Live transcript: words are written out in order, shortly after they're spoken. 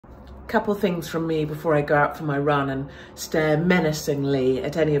Couple things from me before I go out for my run and stare menacingly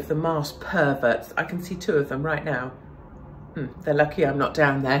at any of the masked perverts. I can see two of them right now. They're lucky I'm not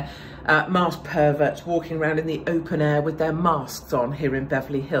down there. Masked perverts walking around in the open air with their masks on here in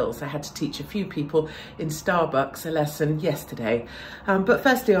Beverly Hills. I had to teach a few people in Starbucks a lesson yesterday. But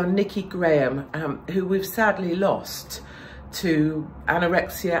firstly on Nikki Grahame, who we've sadly lost to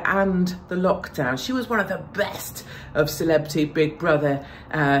anorexia and the lockdown. She was one of the best of Celebrity Big Brother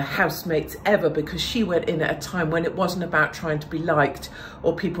housemates ever, because she went in at a time when it wasn't about trying to be liked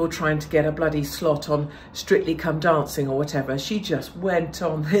or people trying to get a bloody slot on Strictly Come Dancing or whatever. She just went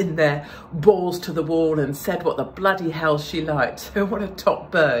on in there, balls to the wall, and said what the bloody hell she liked. So what a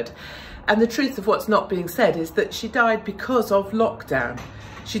top bird. And the truth of what's not being said is that she died because of lockdown.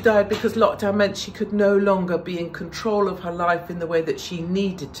 She died because lockdown meant she could no longer be in control of her life in the way that she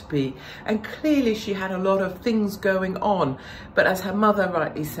needed to be. And clearly she had a lot of things going on. But as her mother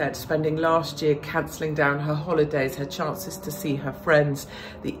rightly said, spending last year cancelling down her holidays, her chances to see her friends,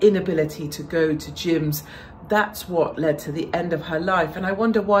 the inability to go to gyms, that's what led to the end of her life. And I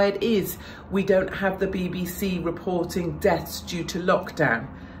wonder why it is we don't have the BBC reporting deaths due to lockdown.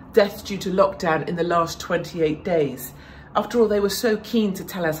 Deaths due to lockdown in the last 28 days. After all, they were so keen to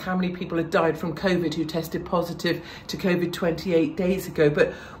tell us how many people had died from COVID who tested positive to COVID 28 days ago.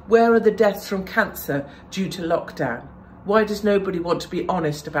 But where are the deaths from cancer due to lockdown? Why does nobody want to be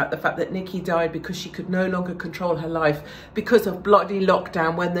honest about the fact that Nikki died because she could no longer control her life because of bloody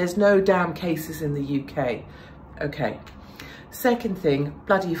lockdown when there's no damn cases in the UK? Okay. Second thing,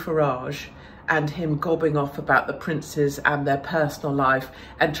 bloody Farage and him gobbing off about the princes and their personal life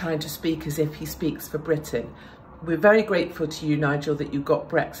and trying to speak as if he speaks for Britain. We're very grateful to you, Nigel, that you got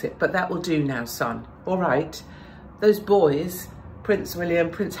Brexit, but that will do now, son. All right. Those boys, Prince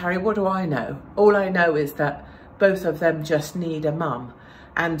William, Prince Harry, what do I know? All I know is that both of them just need a mum.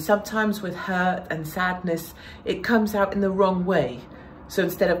 And sometimes with hurt and sadness, it comes out in the wrong way. So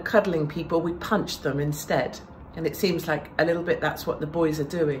instead of cuddling people, we punch them instead. And it seems like a little bit that's what the boys are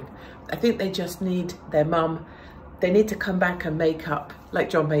doing. I think they just need their mum. They need to come back and make up,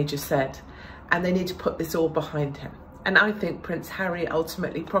 like John Major said. And they need to put this all behind him. And I think Prince Harry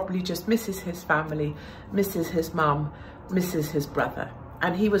ultimately probably just misses his family, misses his mum, misses his brother.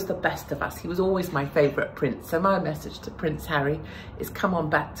 And he was the best of us. He was always my favourite prince. So my message to Prince Harry is come on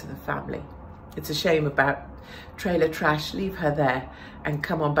back to the family. It's a shame about trailer trash, leave her there and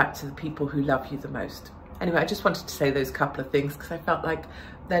come on back to the people who love you the most. Anyway, I just wanted to say those couple of things because I felt like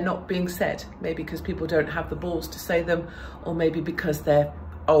they're not being said. Maybe because people don't have the balls to say them, or maybe because they're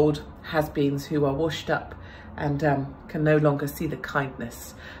old has-beens who are washed up and can no longer see the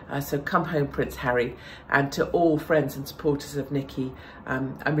kindness. So come home, Prince Harry, and to all friends and supporters of Nikki,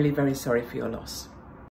 I'm really very sorry for your loss.